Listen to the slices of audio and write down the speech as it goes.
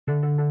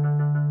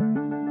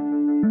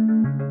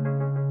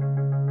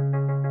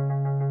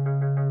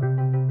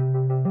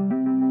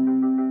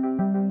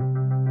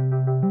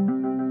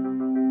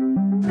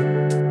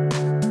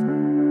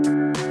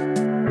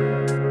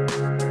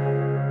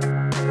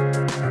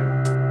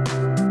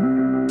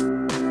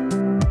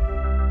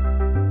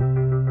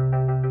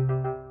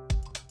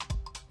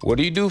What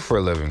do you do for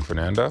a living,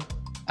 Fernando?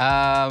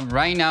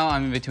 Right now,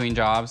 I'm in between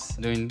jobs,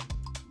 doing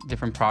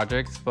different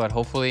projects, but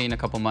hopefully in a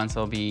couple months,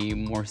 I'll be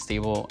more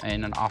stable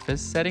in an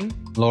office setting.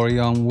 Lori,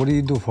 what do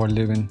you do for a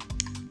living?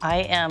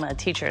 I am a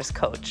teacher's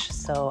coach,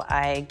 so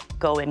I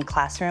go in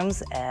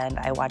classrooms and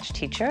I watch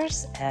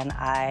teachers and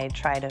I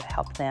try to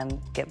help them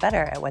get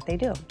better at what they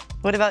do.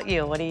 What about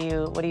you? What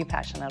are you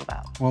passionate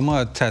about? Well, I'm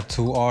a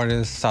tattoo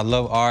artist. I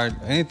love art.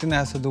 Anything that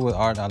has to do with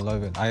art, I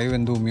love it. I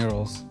even do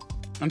murals.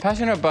 I'm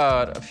passionate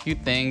about a few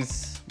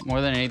things,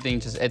 more than anything,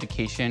 just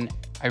education.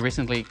 I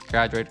recently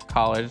graduated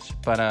college,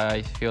 but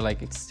I feel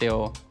like it's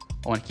still,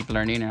 I want to keep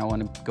learning and I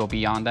want to go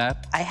beyond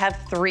that. I have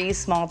 3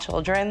 small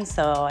children,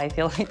 so I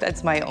feel like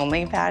that's my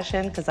only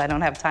passion because I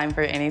don't have time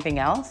for anything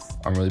else.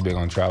 I'm really big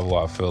on travel.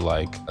 I feel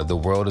like the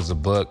world is a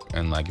book,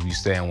 and like if you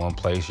stay in one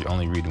place, you're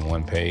only reading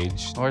one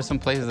page. What are some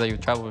places that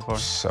you've traveled before?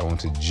 So I went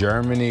to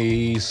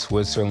Germany,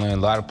 Switzerland, a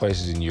lot of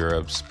places in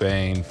Europe,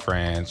 Spain,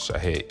 France. I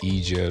hit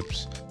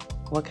Egypt.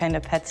 What kind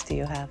of pets do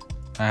you have?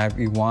 I have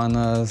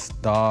iguanas,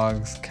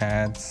 dogs,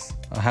 cats.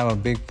 I have a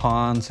big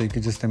pond, so you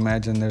could just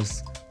imagine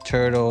there's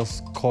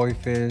turtles, koi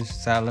fish,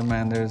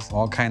 salamanders,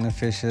 all kind of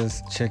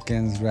fishes,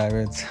 chickens,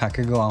 rabbits. I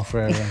could go on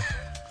forever.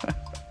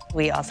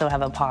 We also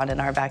have a pond in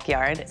our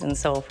backyard, and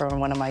so for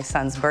one of my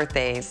son's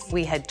birthdays,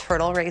 we had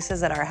turtle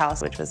races at our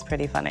house, which was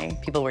pretty funny.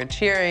 People were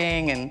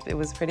cheering, and it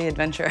was pretty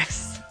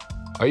adventurous.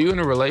 Are you in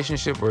a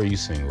relationship or are you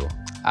single?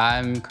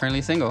 I'm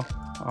currently single.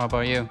 How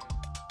about you?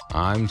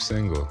 I'm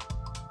single.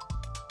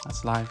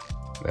 That's life.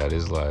 That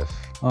is life.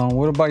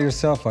 What about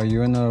yourself? Are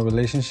you in a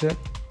relationship?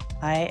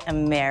 I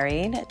am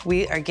married.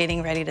 We are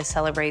getting ready to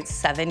celebrate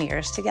 7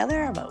 years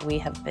together, but we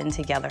have been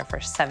together for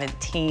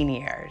 17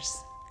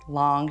 years.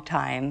 Long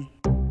time.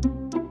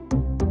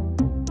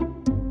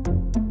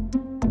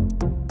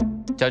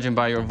 Judging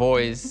by your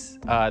voice,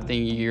 I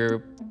think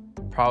you're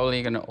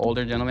probably an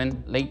older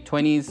gentleman, late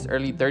 20s,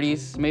 early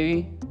 30s,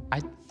 maybe. I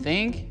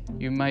think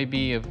you might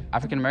be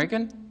African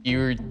American.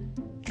 You're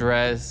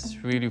dressed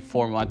really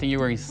formal. I think you're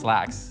wearing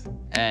slacks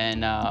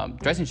and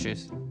dressing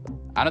shoes.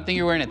 I don't think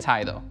you're wearing a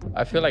tie though.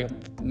 I feel like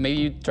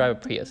maybe you drive a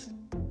Prius.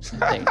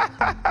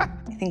 I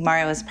think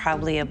Mario is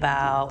probably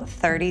about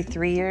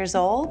 33 years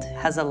old,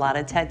 has a lot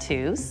of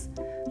tattoos,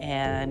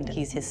 and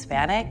he's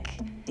Hispanic.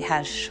 He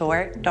has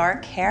short,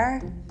 dark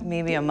hair,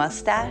 maybe a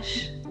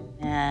mustache,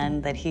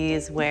 and that he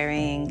is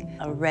wearing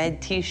a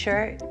red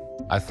t-shirt.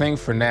 I think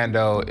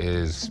Fernando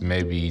is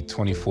maybe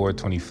 24,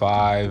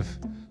 25.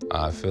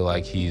 I feel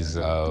like he's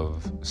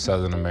of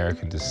Southern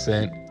American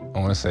descent. I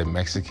want to say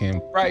Mexican.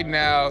 Right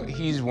now,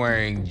 he's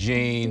wearing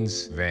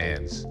jeans,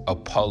 Vans, a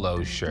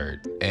polo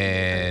shirt,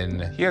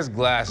 and he has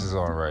glasses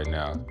on right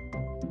now.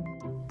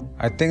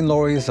 I think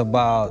Lori is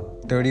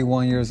about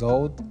 31 years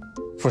old.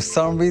 For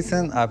some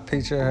reason, I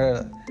picture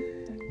her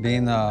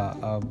being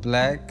a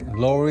black.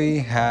 Lori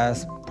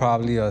has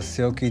probably a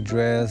silky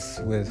dress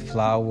with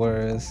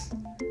flowers,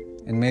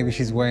 and maybe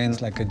she's wearing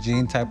like a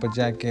jean type of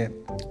jacket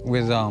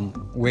with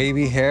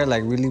wavy hair,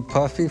 like really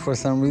puffy for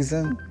some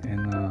reason,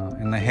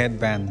 and a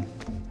headband.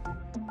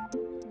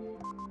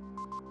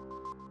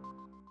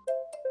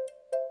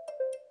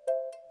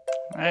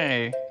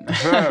 Hey.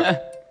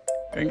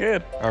 Very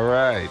good. All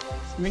right.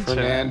 Nice to meet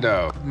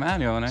Fernando. you.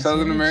 Manuel, nice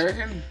Southern to meet you.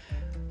 American?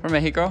 From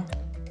Mexico.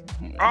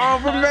 Oh,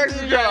 from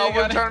Mexico. Yeah, I you got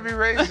wasn't trying to be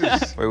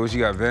racist. Wait, what you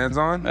got, Vans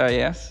on?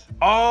 Yes.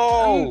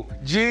 Oh,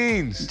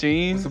 jeans.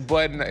 Jeans. It's a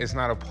button. It's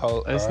not a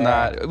polo. It's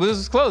not. It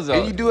was close though.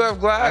 And you do have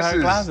glasses. I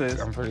have glasses.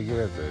 I'm pretty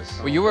good at this.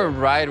 Well, you were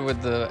right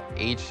with the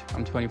age.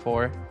 I'm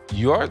 24.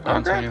 You are?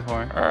 I'm Okay.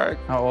 24. All right.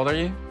 How old are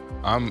you?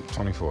 I'm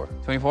 24.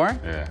 24?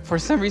 Yeah. For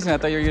some reason, I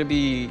thought you were gonna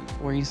be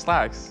wearing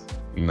slacks.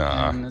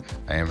 Nah, And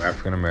I am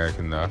African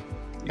American though.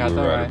 Got You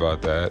were that right right.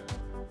 about that.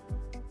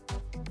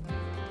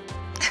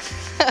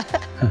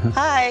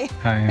 Hi.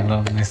 Hi,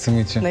 hello, nice to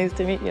meet you. Nice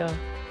to meet you.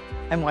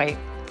 I'm white.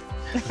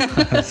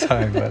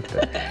 Sorry about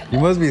that. You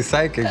must be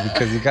psychic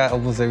because you got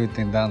almost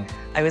everything down.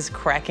 I was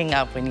cracking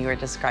up when you were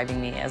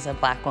describing me as a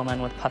black woman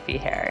with puffy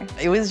hair.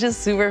 It was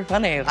just super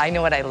funny. I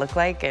know what I look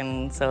like,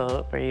 and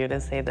so for you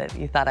to say that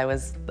you thought I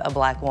was a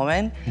black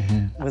woman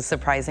was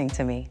surprising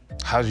to me.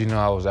 How'd you know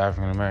I was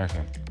African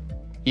American?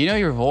 You know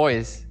your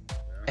voice.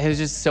 It was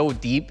just so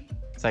deep.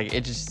 It's like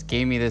it just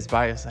gave me this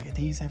bias. Like I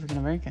think he's African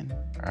American.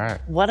 All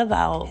right. What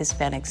about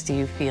Hispanics do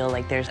you feel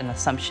like there's an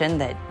assumption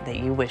that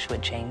you wish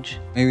would change?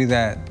 Maybe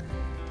that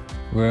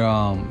we're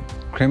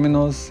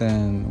criminals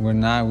and we're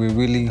not. We're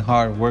really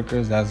hard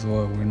workers. That's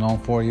what we're known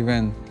for.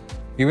 Even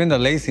the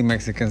lazy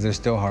Mexicans, they're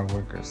still hard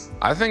workers.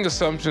 I think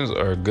assumptions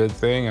are a good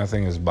thing. I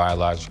think it's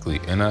biologically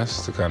in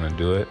us to kind of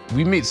do it.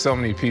 We meet so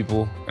many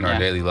people in our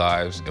daily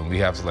lives, and we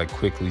have to like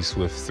quickly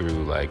swift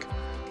through like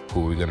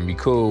who we're gonna be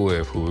cool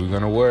with, who we're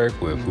gonna work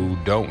with, who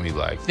don't we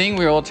like. I think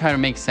we're all trying to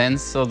make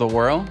sense of the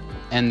world,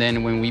 and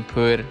then when we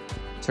put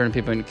certain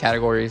people in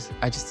categories,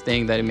 I just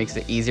think that it makes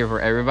it easier for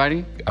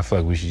everybody. I feel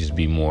like we should just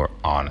be more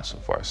honest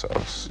with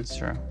ourselves. It's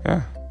true.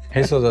 Yeah.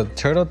 Hey, so the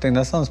turtle thing,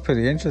 that sounds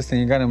pretty interesting.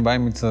 You gotta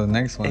invite me to the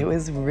next one. It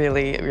was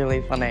really,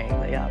 really funny.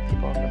 Yeah,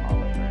 people from all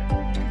over.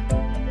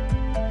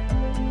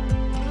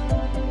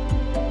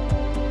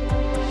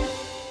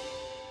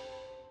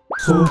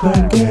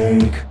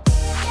 SoulPancake.